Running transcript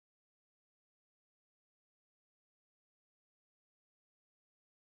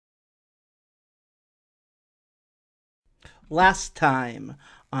Last time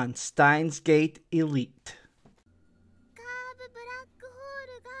on Steins Gate Elite.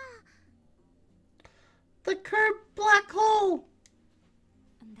 The curved black hole!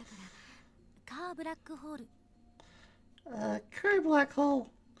 Curved black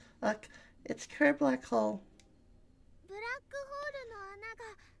hole. It's curved black hole.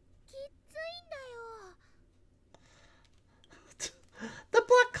 The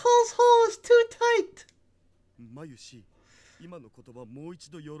black hole's hole is too tight. まゆし、今の言葉もう一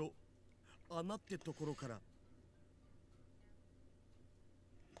度よろ。穴ってところから。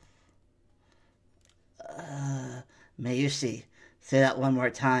Mayushi, say that one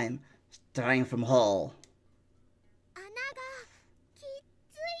more time, starting from hole.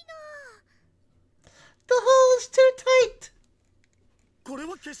 The hole is too tight. これ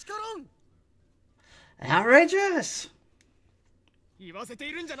はけしからん。Outrageous. 言わせて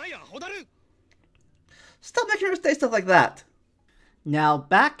いるんじゃないや、ホダル。 Stop making her say stuff like that. Now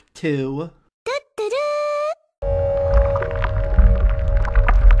back to...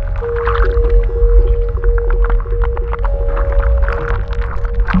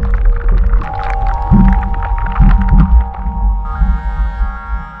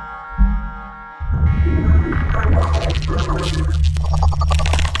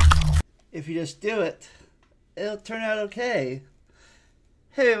 If you just do it, it'll turn out okay.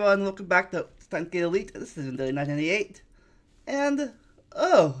 Hey everyone, welcome back to Steins Gate Elite. This is in 1998. And,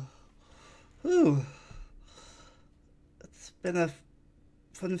 it's been a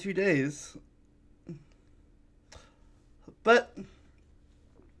fun few days. But,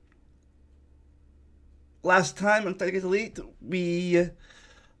 last time on Steins Gate Elite, we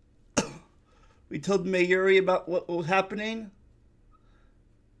told Mayuri about what was happening.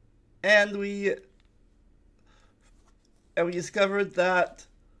 And we discovered that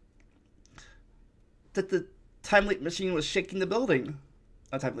the time leap machine was shaking the building.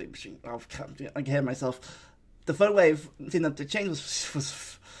 Not time leap machine. Oh, God, I get myself. The photo wave thing that the change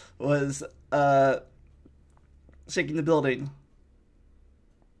was shaking the building.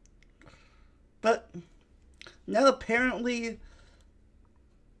 But now apparently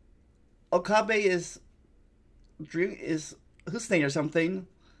Okabe is hallucinating or something.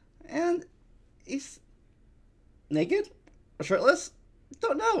 And he's naked? Or shirtless?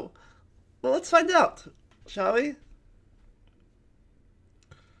 Don't know. Well, let's find out, shall we?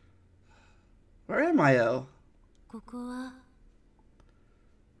 Where am I, oh?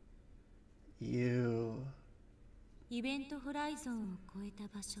 You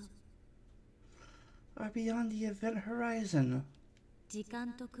are beyond the event horizon.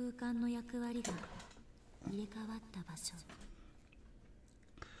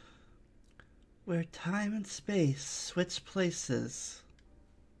 Where time and space switch places.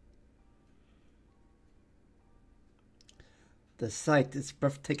 The sight is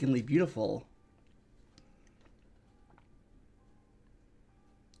breathtakingly beautiful.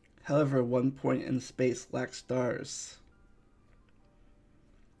 However, one point in space lacks stars.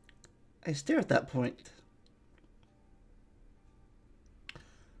 I stare at that point.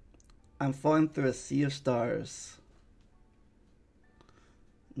 I'm falling through a sea of stars.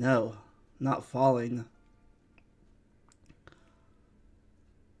 No. Not falling.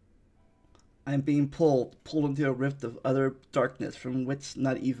 I'm being pulled into a rift of utter darkness from which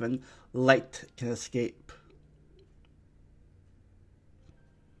not even light can escape.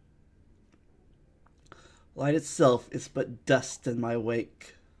 Light itself is but dust in my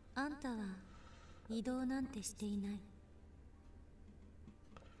wake.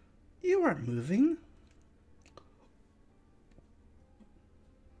 You aren't moving.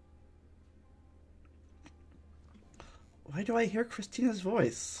 Why do I hear Christina's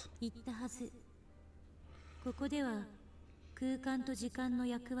voice?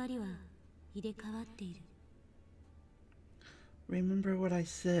 Remember what I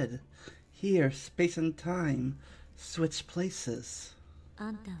said. Here, space and time switch places.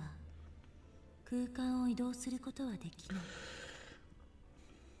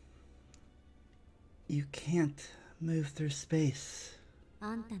 You can't move through space.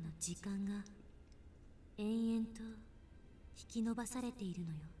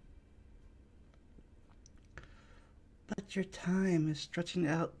 But your time is stretching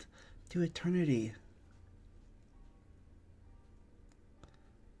out to eternity.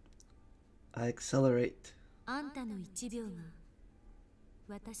 I accelerate. 1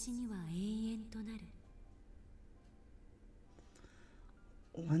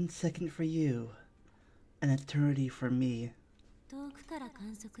 second for you, an eternity for me. 遠くから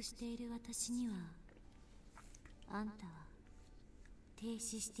観測している私には、あんたは停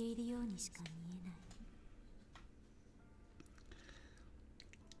止しているようにしか見えない。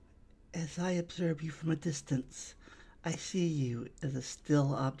As I observe you from a distance, I see you as a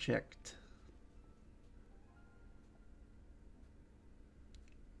still object.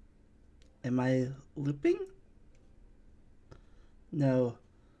 Am I looping? No,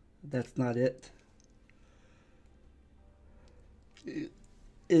 that's not it.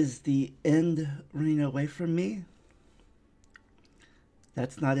 Is the end running away from me?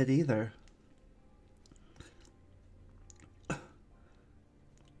 That's not it either.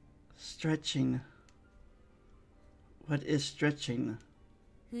 Stretching. What is stretching?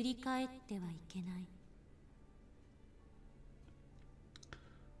 振り返ってはいけない。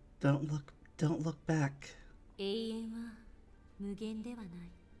 Don't look back. 永遠は無限ではない。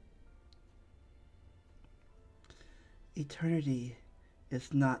 Eternity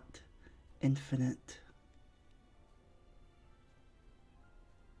is not infinite.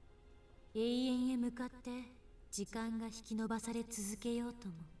 永遠へ向かって時間が引き延ばされ続けようと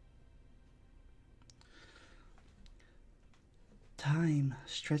も。 Time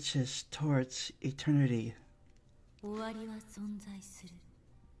stretches towards eternity. 終わりは存在する。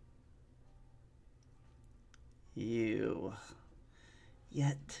 You.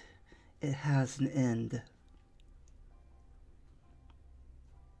 Yet it has an end.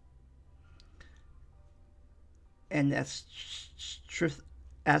 And as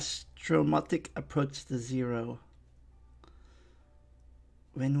astromatic approach to zero,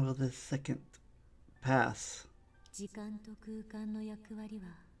 when will this second pass? 時間と空間の役割は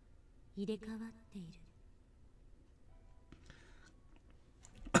入れ替わっている。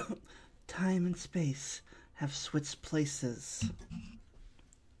 Time and space have switched places.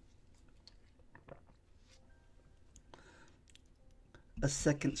 A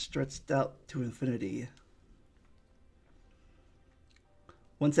second stretched out to infinity.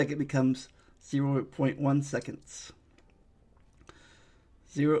 1 second becomes 0.1 seconds.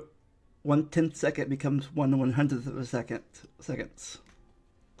 1/10 second becomes 1/100th of a second. Seconds.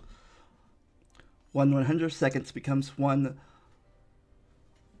 1/100 seconds becomes 1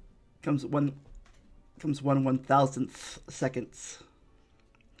 1/1000th seconds.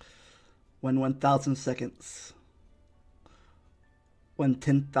 1/1000 seconds.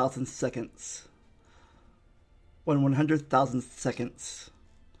 1/10,000 seconds. 1/100,000th seconds.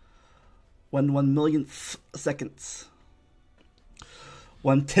 1/1,000,000th seconds.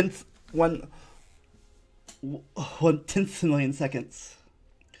 1/10 million seconds.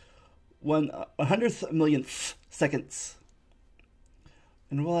 1/100th millionth seconds.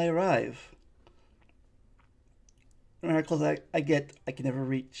 And will I arrive? No matter how close I get, I can never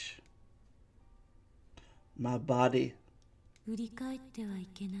reach. My body. 振り返ってはい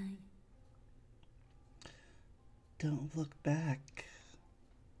けない。 Don't look back.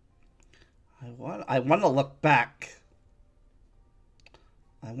 I want to look back.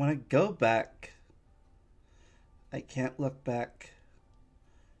 I want to go back. I can't look back.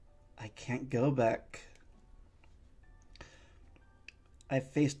 I can't go back. I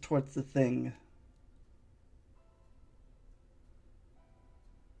face towards the thing.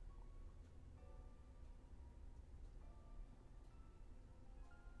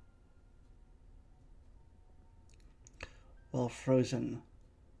 While frozen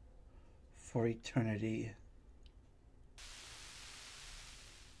for eternity.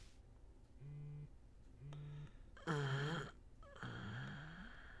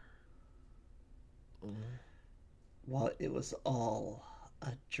 While it was all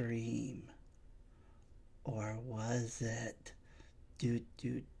a dream. Or was it? Do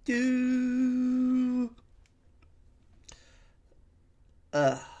do do.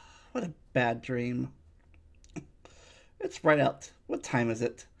 What a bad dream. It's right out. What time is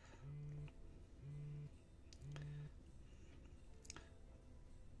it?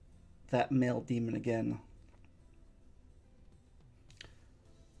 That male demon again.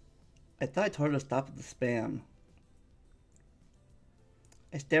 I thought I told her to stop at the spam.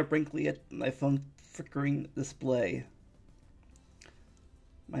 I stare blankly at my phone flickering display.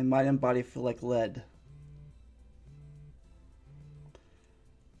 My mind and body feel like lead.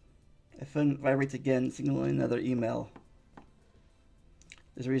 My phone vibrates again, signaling another email.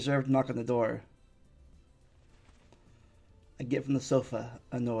 There's a reserved knock on the door. I get from the sofa,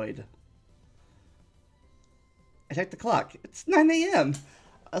 annoyed. I check the clock. It's 9 a.m.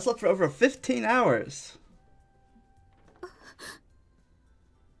 I slept for over 15 hours.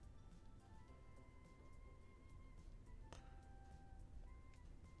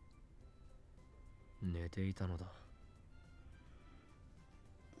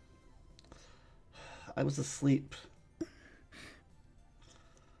 I was asleep.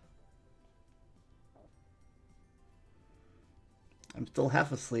 I'm still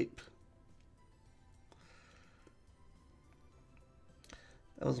half asleep.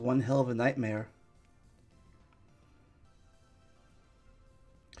 That was one hell of a nightmare.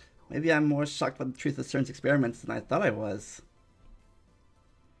 Maybe I'm more shocked by the truth of Stern's experiments than I thought I was.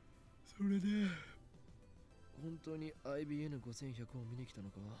 それで本当に IBN5100 を見に来たの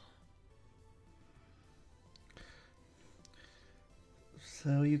か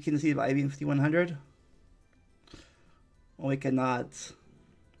So you can see the IBM 5100? Well, we cannot.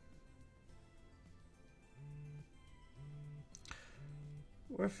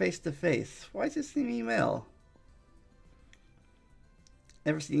 We're face to face. Why is this an email?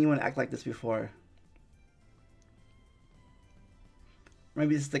 Never seen anyone act like this before.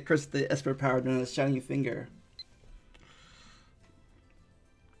 Maybe this is the curse of the Esper power known as Shining Finger.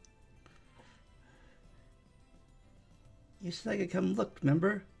 You said I could come look,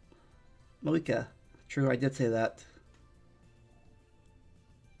 remember? Malika. True, I did say that.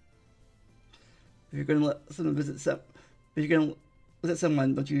 If you're gonna let someone visit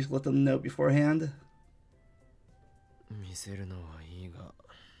someone, don't you just let them know beforehand? 見せるのはいいが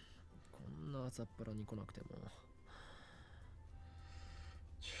こんな朝っぱらに来なくても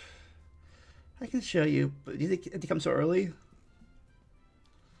I can show you, but do you think it comes so early? いや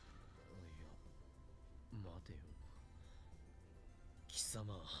待てよ貴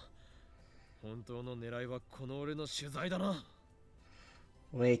様本当の狙いはこの俺の取材だな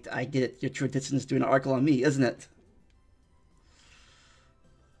Wait, I get it. Your tradition's doing an article on me, isn't it?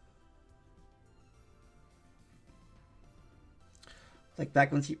 Like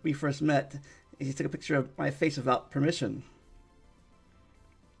back when we first met, he took a picture of my face without permission.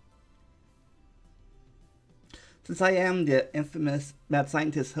 Since I am the infamous mad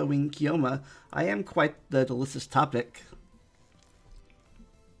scientist Hoing Kiyoma, I am quite the delicious topic.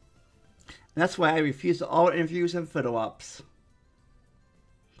 And that's why I refuse all interviews and photo ops.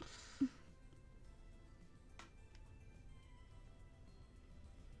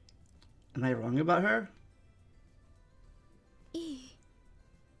 Am I wrong about her?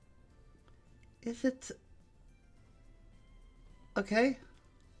 Is it okay?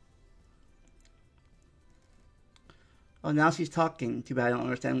 Oh, now she's talking. Too bad I don't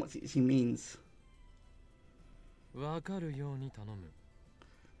understand what she means. わかるように頼む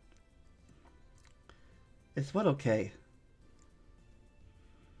Is what okay?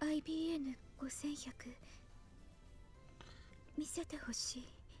 IBN5100 見せてほしい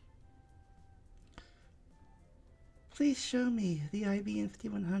Please show me the IBN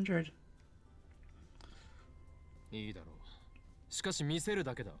 5100. いいだろうしかし見せる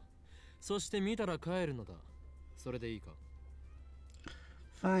だけだそして見たら帰るのだそれでいいか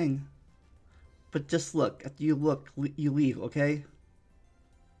Fine. But just look. After you look, you leave, okay?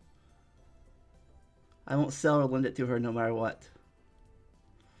 I won't sell or lend it to her no matter what.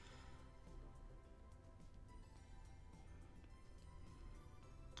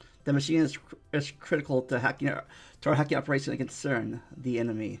 The machine is critical to our hacking operation and concern the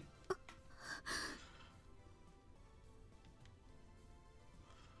enemy.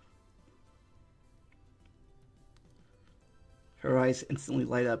 Her eyes instantly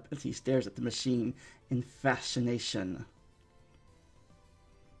light up as he stares at the machine in fascination.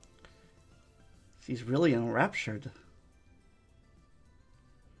 She's really enraptured.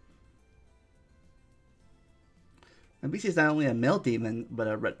 Maybe she's not only a male demon, but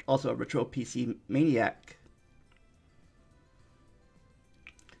also a retro PC maniac.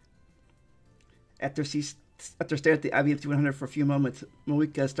 After staring at the IBM 2100 for a few moments,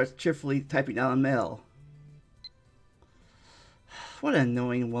 Moika starts cheerfully typing down a mail. What an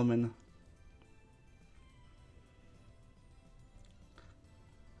annoying woman.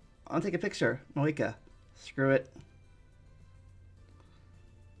 I'll take a picture, Moika. Screw it.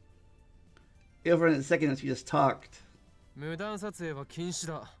 Over in a second as we just talked. 無断撮影は禁止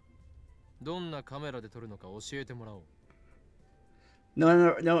だどんなカメラで撮るのか教えてもらおう No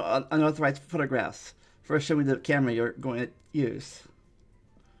unauthorized photographs. First, show me the camera you're going to use.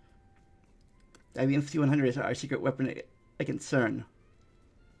 The IBM 5100 is our secret weapon of concern.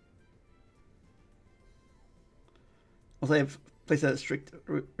 Also, I've placed a strict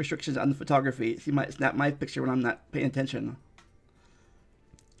restrictions on the photography, so you might snap my picture when I'm not paying attention.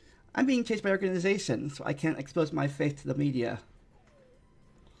 I'm being chased by organization, so I can't expose my face to the media.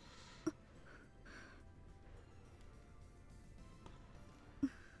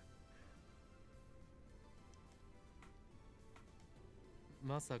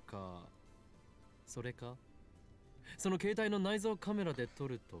 Masaka, それかその携帯の内蔵カメラで撮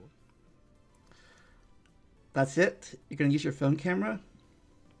ると That's it? You're gonna use your phone camera?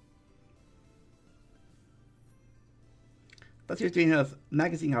 But she's doing a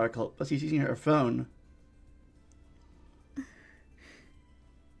magazine article, but she's using her phone.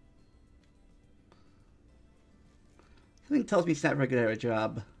 Something tells me she's not very good at her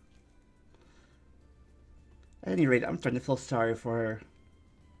job. At any rate, I'm starting to feel sorry for her.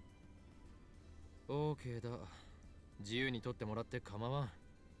 OK だ。自由に撮ってもらって構わん。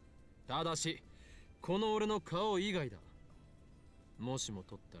ただし、この俺の顔以外だ。もしも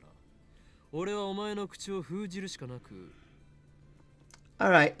撮ったら、俺はお前の口を封じるしかなく。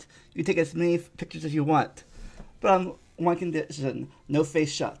Alright, you take as many pictures as you want. But on one condition, no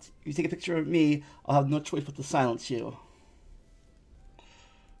face shots. You take a picture of me, I'll have no choice but to silence you.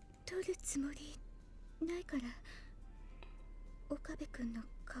 撮るつもりないから、岡部君の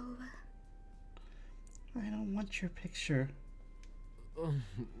顔は。I don't want your picture.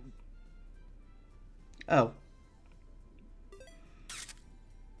 Oh.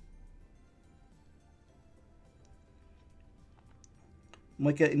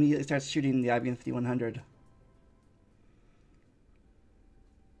 Moika immediately starts shooting the IBM 5100.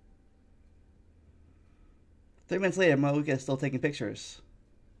 Minutes later, Moika is still taking pictures.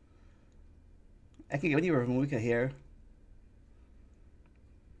 I can't go anywhere with Moika here.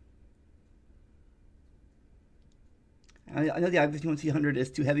 I know the IBM-5100 is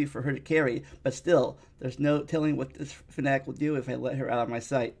too heavy for her to carry, but still, there's no telling what this fanatic will do if I let her out of my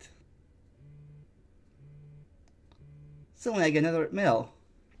sight. Suddenly I get another mail.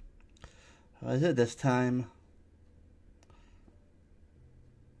 What is it this time?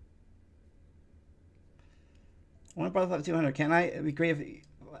 I want to borrow the 200, can I? It'd be great if you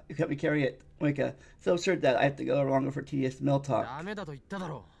help me carry it, Moika. So absurd that I have to go longer for tedious mail talk. I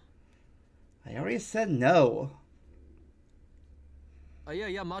already said no. Wait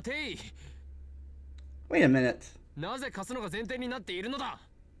a minute. Why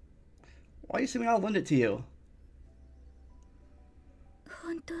are you assuming I'll lend it to you?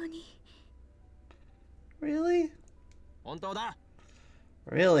 Really?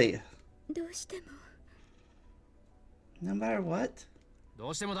 Really? No matter what?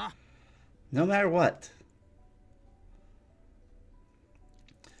 No matter what.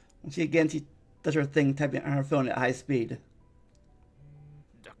 Once again, she does her thing typing on her phone at high speed.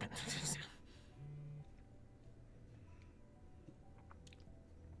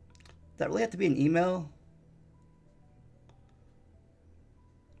 Does that really have to be an email?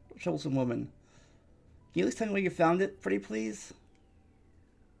 Troublesome woman. Can you at least tell me where you found it, pretty please?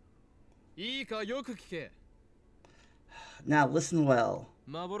 Now listen well.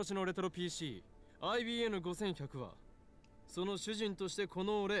 幻のレトロ PC IBN5100 はその主人としてこ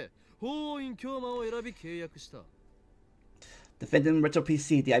の俺法院京馬を選び契約した。 Defendant Retro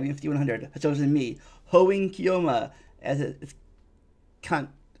PC, the IBM5100, has chosen me, Hoing Kiyoma, as its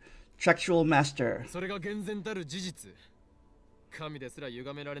contractual master. それが厳然たる事実。神ですら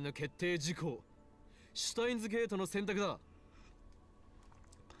歪められぬ決定事項。シュタインズゲートの選択だ。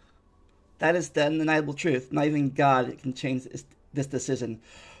 That is the undeniable truth. Not even God can change this decision,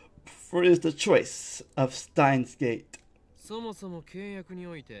 for it is the choice of Steins Gate. そもそも契約に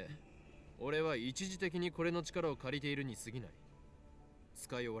おいて、俺は一時的にこれの力を借りているに過ぎない。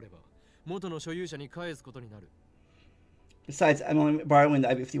使い終われば元の所有者に返すことになる。 Besides, I'm only borrowing the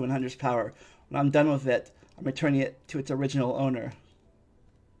IB5100's power. When I'm done with it, I'm returning it to its original owner.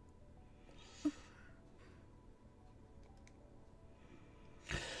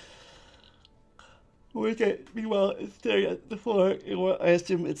 Wicket, meanwhile, is staring at the floor in what I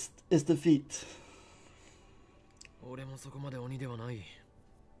assume is defeat.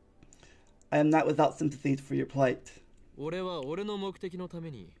 I am not without sympathy for your plight. 俺は俺の目的のた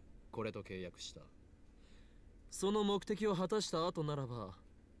めにこれと契約した。その目的を果たした後ならば、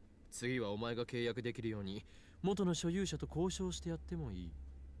次はお前が契約できるように元の所有者と交渉してやってもいい。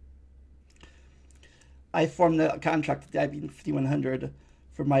I formed a contract with the IB5100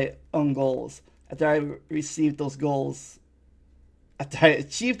 for my own goals. After I achieved those goals,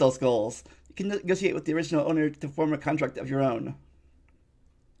 you can negotiate with the original owner to form a contract of your own.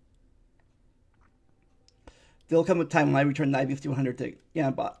 There will come a time when I return the IB5100 to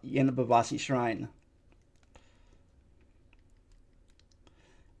Yanababasi Shrine.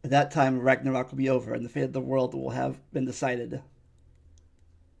 At that time, Ragnarok will be over, and the fate of the world will have been decided.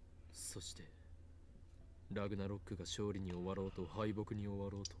 そして、ラグナロックが勝利に終わろうと敗北に終わ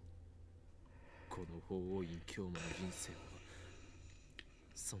ろうと、この法王院京馬の人生は、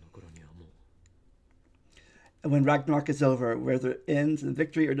その頃にはもう。And when Ragnarok is over, whether it ends in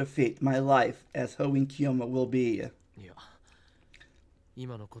victory or defeat, my life as Hoin Kiyoma will be. いや、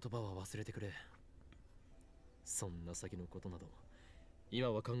今の言葉は忘れてくれ。そんな先のことなど、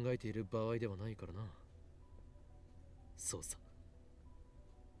今は考えている場合ではないからな。そうさ。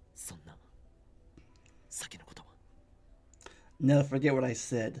そんな先のことは。Never forget what I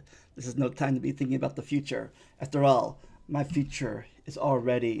said. This is no time to be thinking about the future. After all, My future is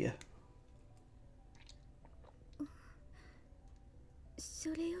already. そ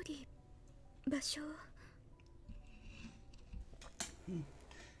れより場所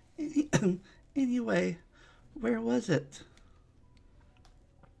Anyway, where was it?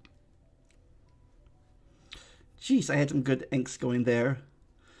 Jeez, I had some good angst going there.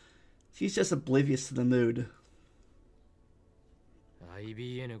 She's just oblivious to the mood.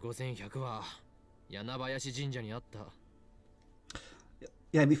 IBN5100 は柳林神社にあった。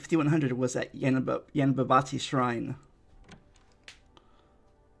 Yeah, IB5100 was at Yanababati Shrine.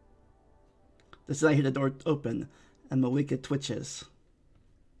 This is I hear the door open, and Malika twitches.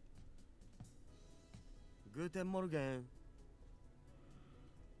 Guten Morgen.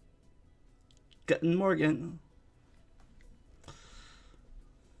 Guten Morgen.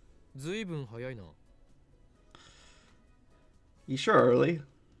 ずいぶん早いな。 You sure early?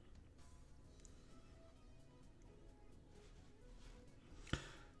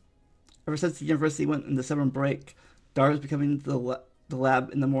 Ever since the university went into summer break, Dara's becoming the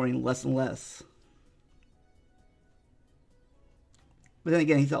lab in the morning less and less. But then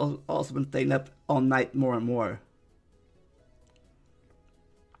again, he's also been staying up all night more and more.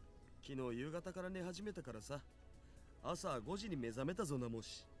 昨日夕方から寝始めたからさ。朝5時に目覚めたぞなも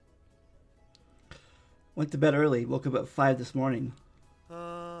し。 Went to bed early, woke up at 5 this morning.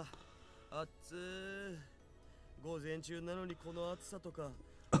 ああ、暑い。午前中なのにこの暑さとか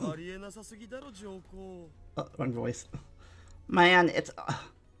ありえなさすぎだろ上皇。 Wrong voice. Man, it's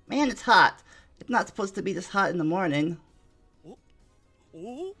hot. It's not supposed to be this hot in the morning.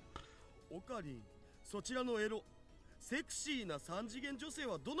 おかりん、そちらのエロ、セクシーな三次元女性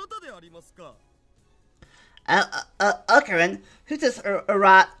はどなたでありますか？ Okarin, who's this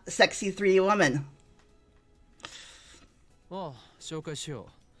erotic, sexy 3D woman? ああ、紹介しよ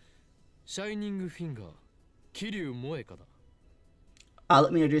う。シャイニングフィンガー、桐生萌香だ。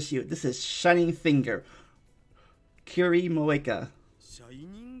Let me introduce you. This is Shining Finger, Kiri Moeka. シャイ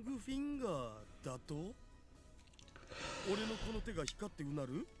ニングフィンガーだと？俺のこの手が光ってうな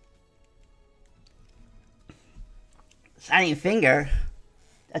る？ Shining Finger?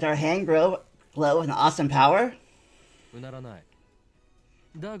 Does our hand glow with an awesome power? うならない。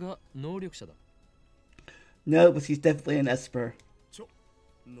だが能力者だ。 No, but he's definitely an Esper.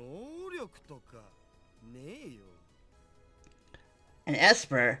 能力とかねえよ。 An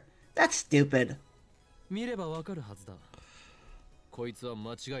Esper? That's stupid. 見ればわかるはずだ。こいつは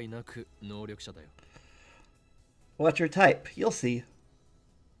間違いなく能力者だよ。 What's your type? You'll see.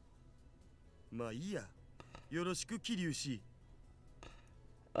 まあいいや。よろしく桐生氏。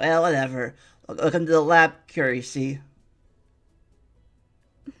 Well, whatever. Welcome to the lab, Curiosity.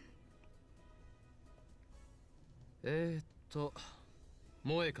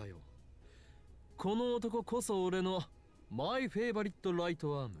 萌香よ。この男こそ俺のマイフェイバリットライ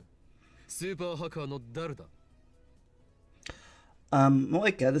トアーム。スーパーハッカーのダルだ。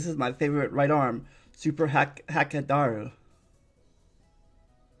Moeka, this is my favorite right arm, Super Hakadaru.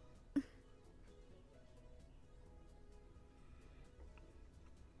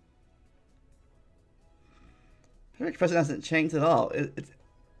 Her expression hasn't changed at all.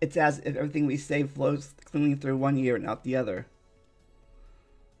 It's as if everything we say flows cleanly through one ear and out the other.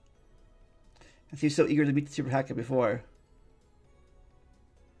 And she was so eager to meet the Super Hacker before.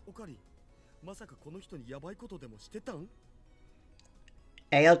 おかり、まさかこの人にヤバいことでもしてたん？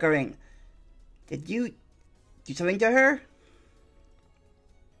 Hey, Okaring, did you do something to her?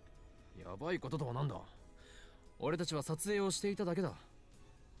 やばいこととはなんだ。俺たちは撮影をしていただけだ。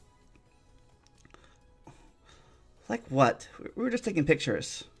 Like what? We were just taking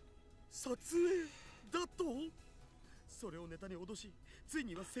pictures. 撮影だと？それをネタに脅し、つい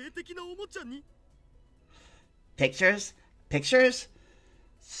には性的なおもちゃに。 Pictures? Pictures?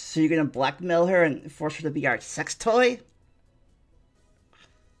 So you're gonna blackmail her and force her to be our sex toy?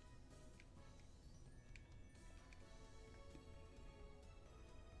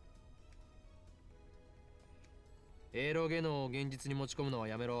 エロゲノを現実に持ち込むのは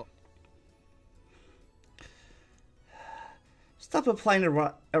やめろ。 Stop applying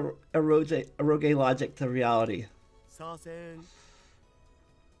eroge logic to reality. さあせん。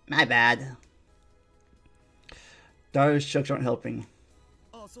 My bad. Dara's jokes aren't helping.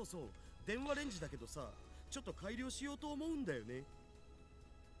 あ、そうそう。電話レンジだけどさ、ちょっと改良しようと思うんだよね。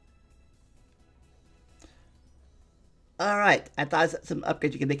 Alright, I thought some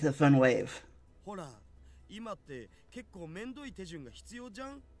upgrades you could make to the phone wave. ほら、今って結構めんどい手順が必要じゃ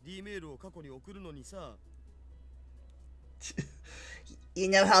ん？ D メールを過去に送るのにさ。You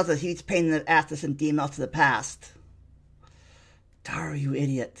know how it's a huge pain in the ass to send emails to the past. Dara, you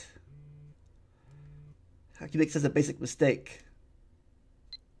idiot. How can you make such a basic mistake?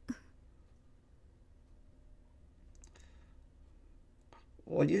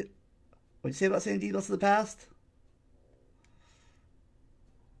 What do you say about saying details of the past?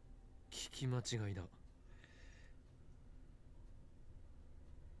 聞き間違いだ。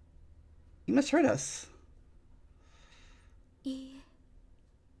 You misheard us. いい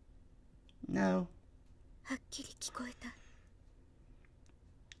え、 No. はっきり聞こえた。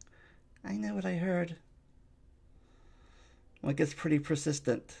 I know what I heard. Well, it gets pretty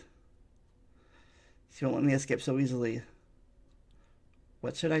persistent. She won't let me escape so easily.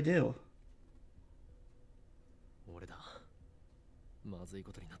 What should I do? 俺だ。まずい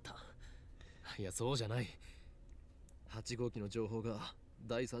ことになった。いや、そうじゃない。8号機の情報が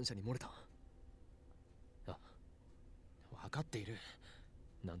第三者に漏れた。あ、分かっている。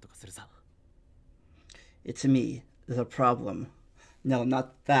なんとかするさ。It's me. There's a problem. No,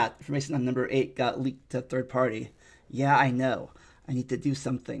 not that. Information on number 8 got leaked to a third party. Yeah, I know. I need to do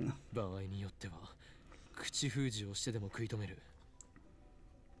something. 場合によっては口封じをしてでも食い止める。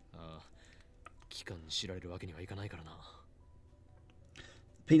ああ、機関に知られるわけにはいかないからな。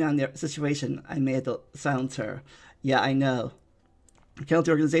Depending on the situation, I may have to silence her. Yeah, I know. Can't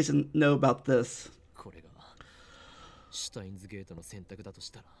the organization know about this? これがシュタインズゲートの選択だとし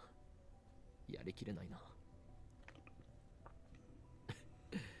たらやりきれないな。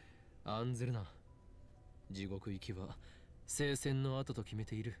案ずるな。地獄行きは聖戦の後と決め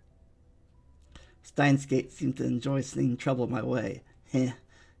ている。Steins Gate seems to enjoy sending trouble my way. Heh.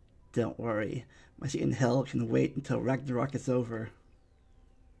 Don't worry. My seat in hell can wait until Ragnarok is over.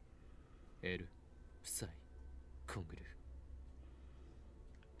 エル、プサイ、コングル。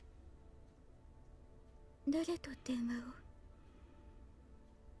誰と電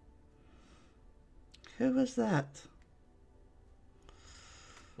話を？ Who was that?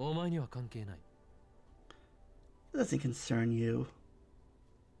 お前には関係ない。It doesn't concern you.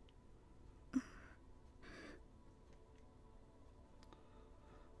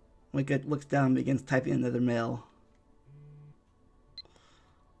 Wicked looks down and begins typing another mail.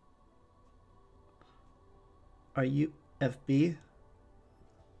 Are you FB?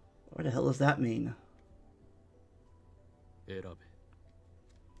 What the hell does that mean? 選べ。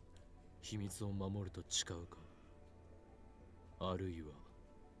秘密を守ると誓うか、あるいは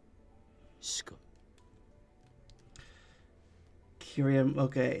死か。Kyria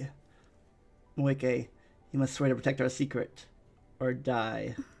Moike, you must swear to protect our secret, or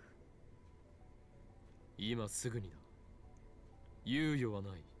die. 今すぐにだ。猶予はな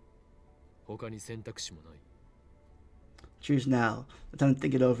い。他に選択肢もない。Choose now. The time to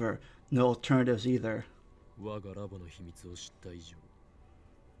think it over. No alternatives either. 我がラボの秘密を知った以上、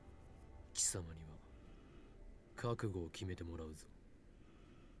貴様には覚悟を決めてもらうぞ。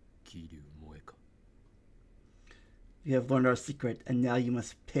桐生萌か。You have learned our secret, and now you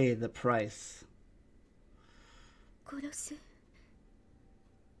must pay the price. 殺す。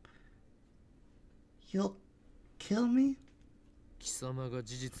 You'll kill me? 貴様が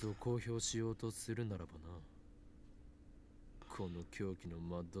事実を公表しようとするならばな。この狂気の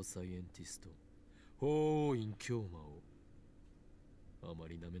マッドサイエンティスト、法王院教魔をあま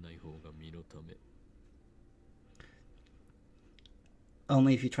り舐めない方が身のため。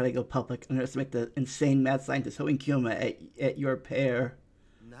Only if you try to go public and underestimate the insane mad scientist Hoen Kyoma at your pair.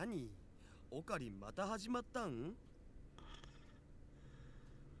 何？オカリンまた始まったん？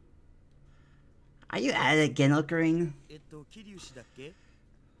 Are you at it again, Okarin? 桐生氏だっけ？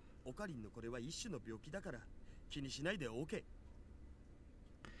オカリンのこれは一種の病気だから気にしないで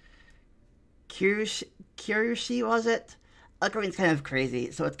OK。Kiryushi, was it? Okarin's kind of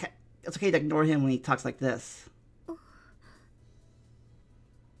crazy, so it's okay to ignore him when he talks like this.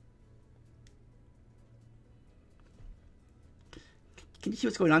 Can you see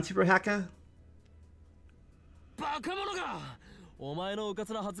what's going on, Super Haka? バカ者が！お前のうか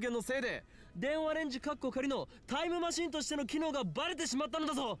つな発言のせいで電話レンジカッコ仮のタイムマシンとしての機能がバレてしまったの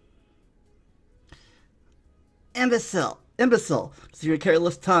だぞ。 Imbecile! Through your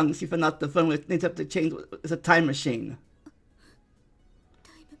careless tongues, you found out the phone with named up to change is a time machine.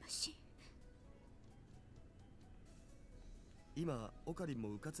 タイムマシン。今オカリン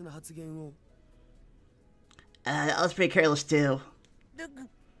もうかつな発言を。I was pretty careless too.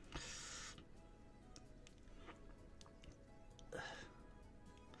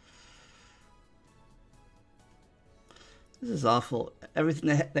 This is awful. Everything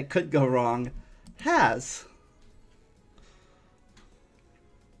that could go wrong has.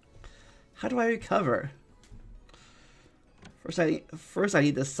 How do I recover? First I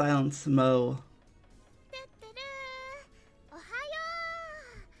need to silence Mo. てってるー。おはよ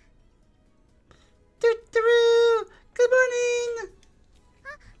う。トゥットゥル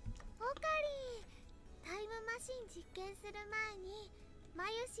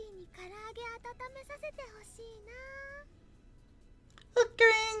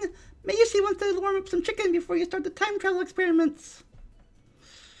Nikki wants to warm up some chicken before you start the time travel experiments.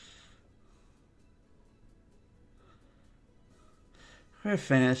 We're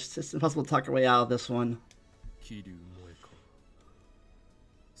finished. It's impossible to talk our way out of this one. 桐生萌か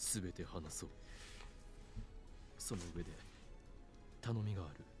すべて話そうその上で頼みがあ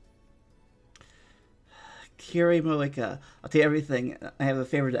る Kiri Moeka, I'll tell you everything. I have a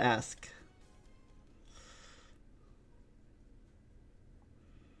favor to ask.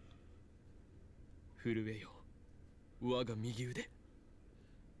 震えよ我が右腕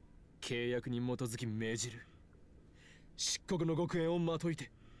契約に基づき命じる漆黒の極限をまといて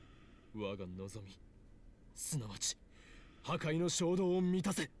我が望みすなわち破壊の衝動を満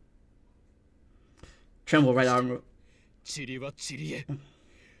たせ Tremble, right arm. 塵は塵へ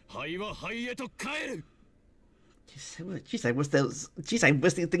灰は灰へと帰る Jeez, I wish those. Jeez, I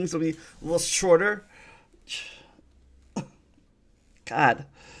wish these things would be a little shorter. God.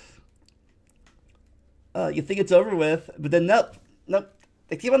 You think it's over with, but then nope.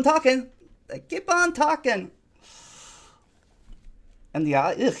 They keep on talking. And the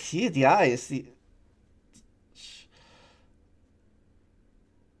eye, the eyes.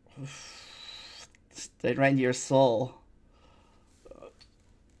 Stay right into your soul.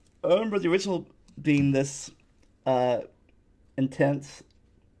 I remember the original being this intense,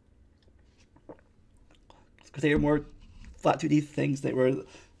 because they were more flat 2D things. They were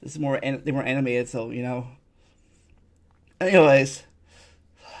more animated, so you know. Anyways,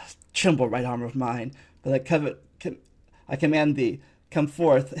 tremble, right arm of mine, but I command thee, come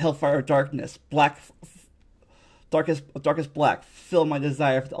forth, hellfire of darkness, darkest black, fill my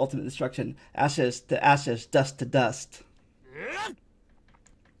desire for the ultimate destruction, ashes to ashes, dust to dust.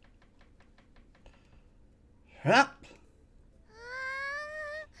 Huh?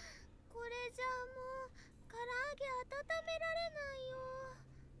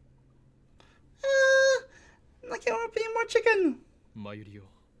 I can't want to be more chicken. マユリよ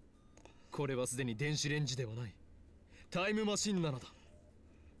これはすでに電子レンジではないタイムマシンなのだ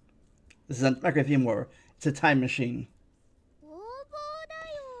This is not microwave anymore. It's a time machine. 応募だ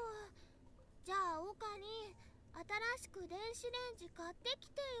よ。じゃあオカに新しく電子レンジ買ってき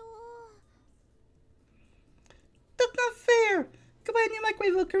てよ。 That's not fair. Go buy a new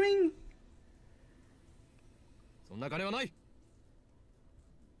microwave, Ocarine. そんな金はない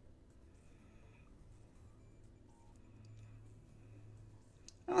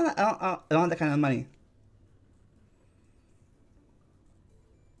I don't want that kind of money.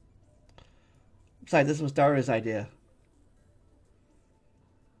 Besides, this was Dara's idea.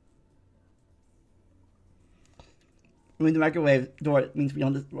 I mean, the microwave door means we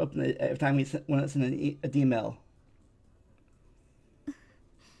don't just open it every time when it's in an email.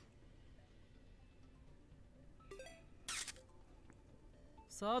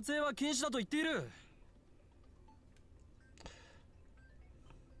 撮影は禁止だと言っている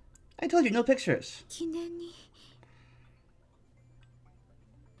I told you, no pictures. 記念に。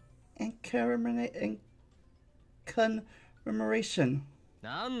 And commemoration.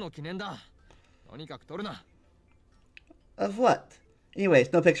 何の記念だとにかく撮るな Of what?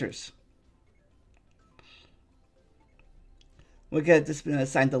 Anyways, no pictures. We'll get this been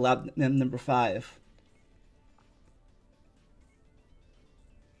assigned to lab number 5.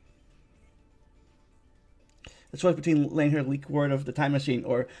 The choice between letting her leak word of the time machine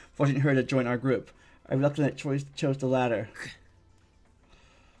or forcing her to join our group. I reluctant chose the latter.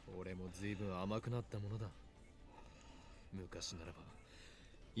 俺も随分甘くなったものだ昔ならば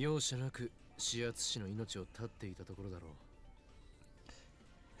容赦なく始圧師の命を絶っていたところだろ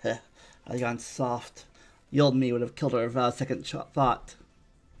う Heh, I'd gone soft. The old me would have killed her without a second thought.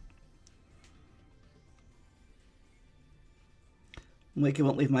 Wiki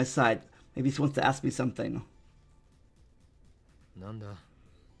won't leave my side. Maybe she wants to ask me something. なんだ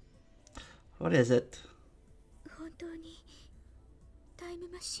What is it? 本当にタイム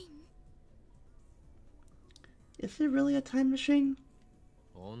マシン Is it really a time machine?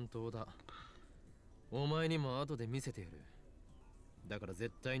 本当だお前にも後で見せてやるだから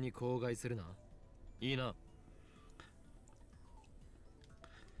絶対に口外するないいな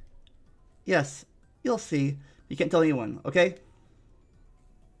Yes, you'll see. You can't tell anyone, okay?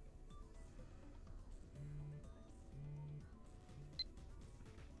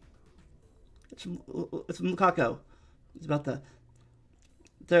 It's from Lukako. It's about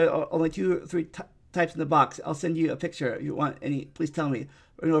there are only 2 or 3 types in the box. I'll send you a picture if you want any. Please tell me.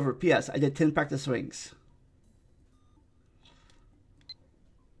 Run over. P.S. I did 10 practice swings.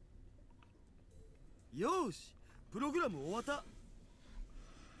 よしプログラム終わった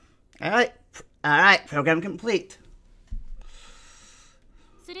Alright, program complete.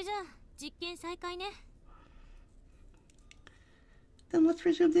 それじゃあ実験再開ね。 Then let's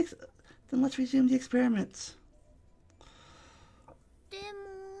resume the experiments. で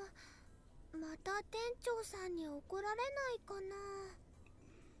もまた店長さんに怒られないかな。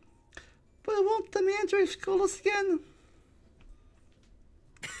 But won't the manager scold us again?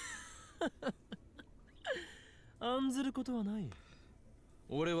 案ずることはない。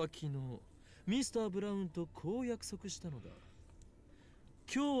俺は昨日ミスター・ブラウンとこう約束したのだ。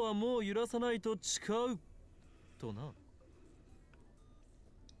今日はもう揺らさないと誓うとな。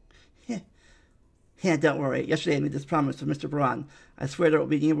 Yeah, don't worry. Yesterday I made this promise with Mr. Braun. I swear there will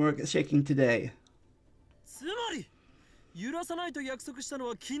be no more shaking today. つまり揺らさないと約束したの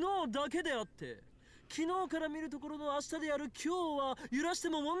は昨日だけであって、昨日から見るところの明日である今日は揺らして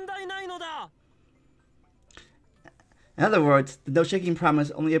も問題ないのだ。 In other words, the no shaking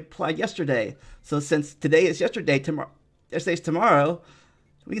promise only applied yesterday. So since today is yesterday's tomorrow,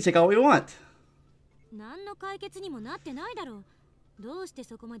 we can take all we want. 何の解決にもなってないだろう。どうして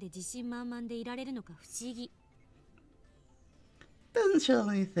そこまで自信満々でいられるのか不思議。 Doesn't show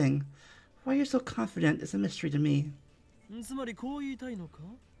anything. Why you're so confident is a mystery to me. つまりこう言いたいのか、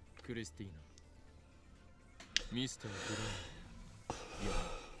クリスティーナ。ミスター・ブラ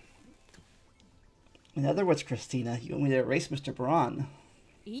ウン。 In other words, Christina, you want me to erase Mr. Braun?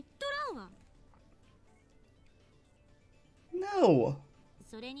 言っとらんわ。 No.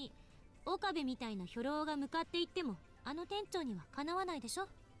 それに岡部みたいな兵糧が向かっていってもあの店長にはかなわないでしょ。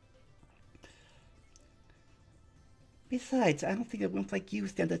 Besides, I don't think a wimp like you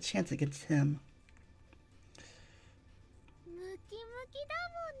stand a chance against him. ムキムキだ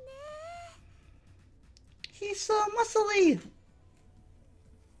もんね。 He's so muscly.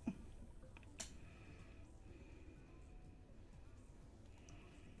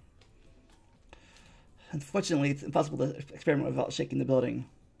 Unfortunately, it's impossible to experiment without shaking the building.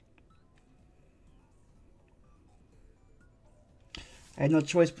 I had no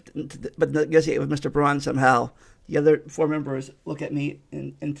choice but to negotiate with Mr. Braun somehow. The other 4 members look at me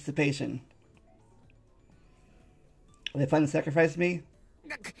in anticipation. Will they plan to sacrifice me?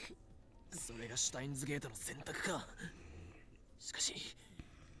 それがシュタインズゲートの選択か。しかし、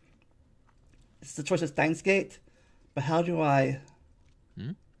 It's the choice of Steins Gate, but how do I...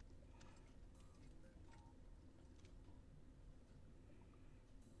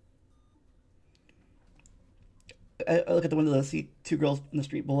 I look at the window and see 2 girls in the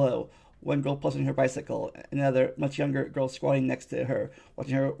street below. One girl pushing her bicycle, another much younger girl squatting next to her,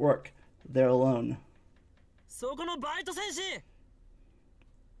 watching her work. They're alone. そこのバイト戦士。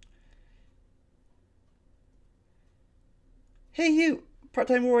 Hey you,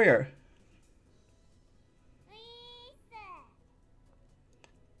 part-time warrior. ウィー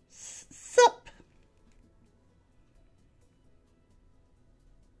ス。 Sup?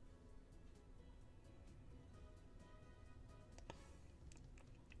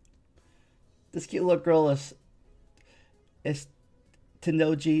 This cute little girl is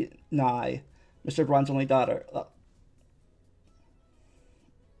Tenoji Nai, Mr. Braun's only daughter. Let's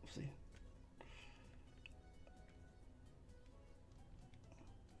see.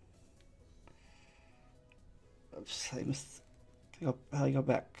 Oops, I missed. How do you go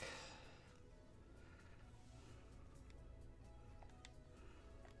back?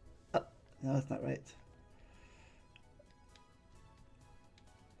 Oh, no, that's not right.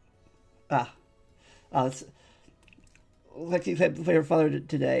 It's like you said for your father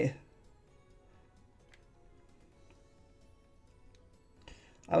today.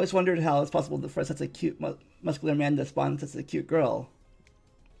 I always wondered how it's possible for such a cute, muscular man to spawn such a cute girl.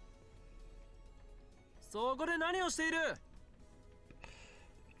 そこで何をしている？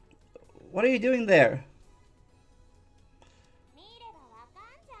 What are you doing there? 見ればわかん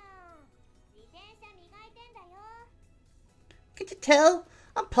じゃん。自転車磨いてんだよ。 Can't you tell?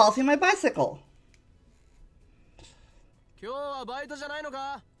 I'm polishing my bicycle. 今日はバイトじゃないの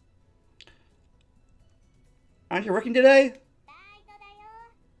か？ Aren't you working today? バイトだよ。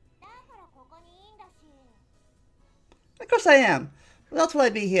だからここにいいんだし。 Of course I am. Who else would I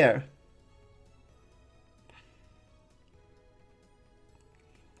be here?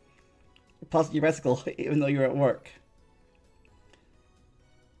 You're polishing your bicycle even though you're at work.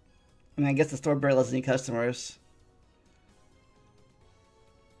 I mean, I guess the store barely has any customers.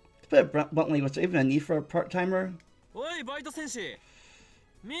 To put it bluntly, was there even a need for a part-timer? おいバイト戦士、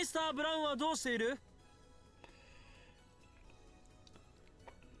ミスター・ブラウンはどうしている？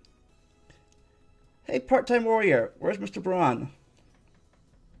 Hey, part-time warrior, where's Mr. Braun?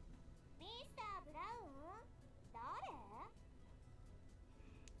 ミスター・ブラウ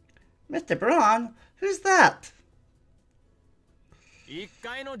ン？誰？ Mr. Braun? Who's that? 1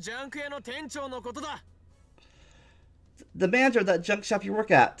階のジャンク屋の店長のことだ。 The manager of that junk shop you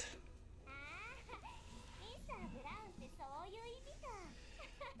work at. ミスター・ブラウンってそういう意味か。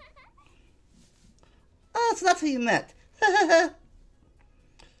 Oh, so that's who you met.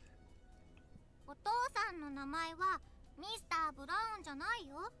 お父さんの名前はミスター・ブラウンじゃない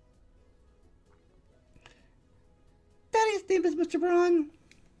よ。 Daddy's name is Mr. Braun.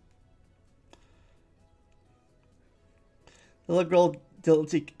 The little girl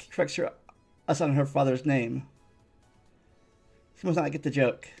diligently corrects us on her father's name. She must not get the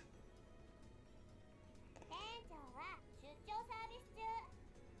joke. 店長は出張サービス中。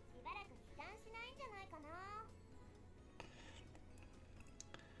しばらく帰還しないんじゃないかな。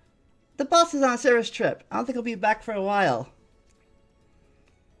 The boss is on a service trip. I don't think he'll be back for a while.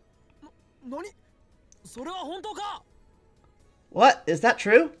 何？それは本当か？ What? Is that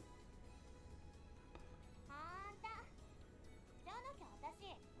true? あんた。じゃなきゃ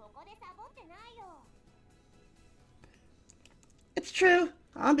私、ここでサボってないよ。 It's true.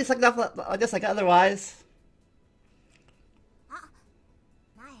 I'll be sucked off just like otherwise. あ、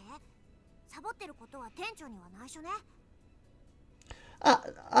なえ、サボってることは店長には内緒ね。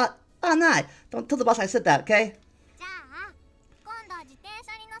 Nai. Don't tell the boss I said that, okay? じゃあ、今度自転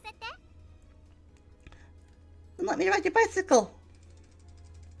車に乗せて。 Let me ride your bicycle.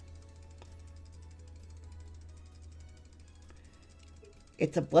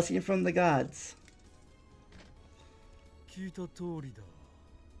 It's a blessing from the gods. 聞いた通りだ。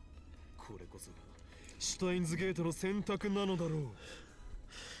これこそがシュタインズゲートの選択なのだろう。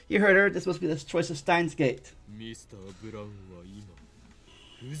 You heard her. This must be the choice of Steins Gate. ミスター・ブラウンは今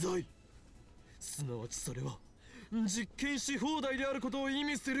不在。すなわちそれは実験し放題であることを意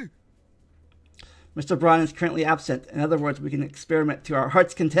味する。 Mr. Braun is currently absent. In other words, we can experiment to our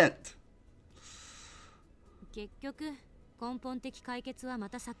heart's content. 結局根本的解決はま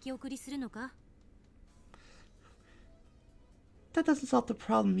た先送りするのか？ That doesn't solve the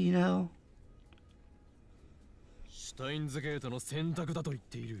problem, you know. シュタインズゲートの選択だと言っ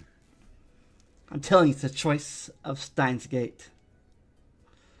ている。 I'm telling you, it's the choice of Steins Gate.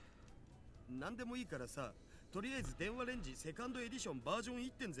 何でもいいからさ、とりあえず電話レンジセカンドエディションバージョン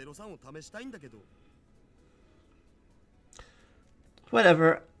 1.03 を試したいんだけど。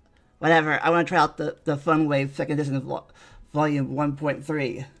 Whatever. I want to try out the Fun Wave second edition of Volume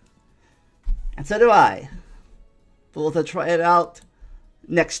 1.3. And so do I. But we'll try it out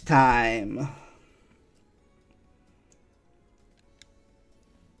next time.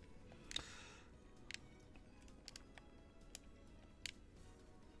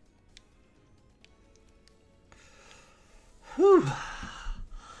 Whew.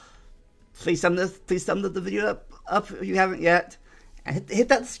 Please thumb the video up if you haven't yet. And hit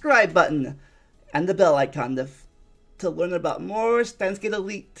that subscribe button and the bell icon to learn about more Steins Gate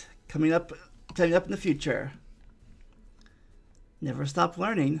Elite coming up in the future. Never stop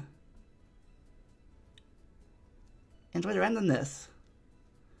learning. Enjoy the randomness.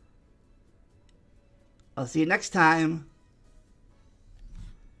 I'll see you next time.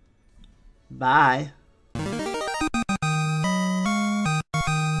 Bye.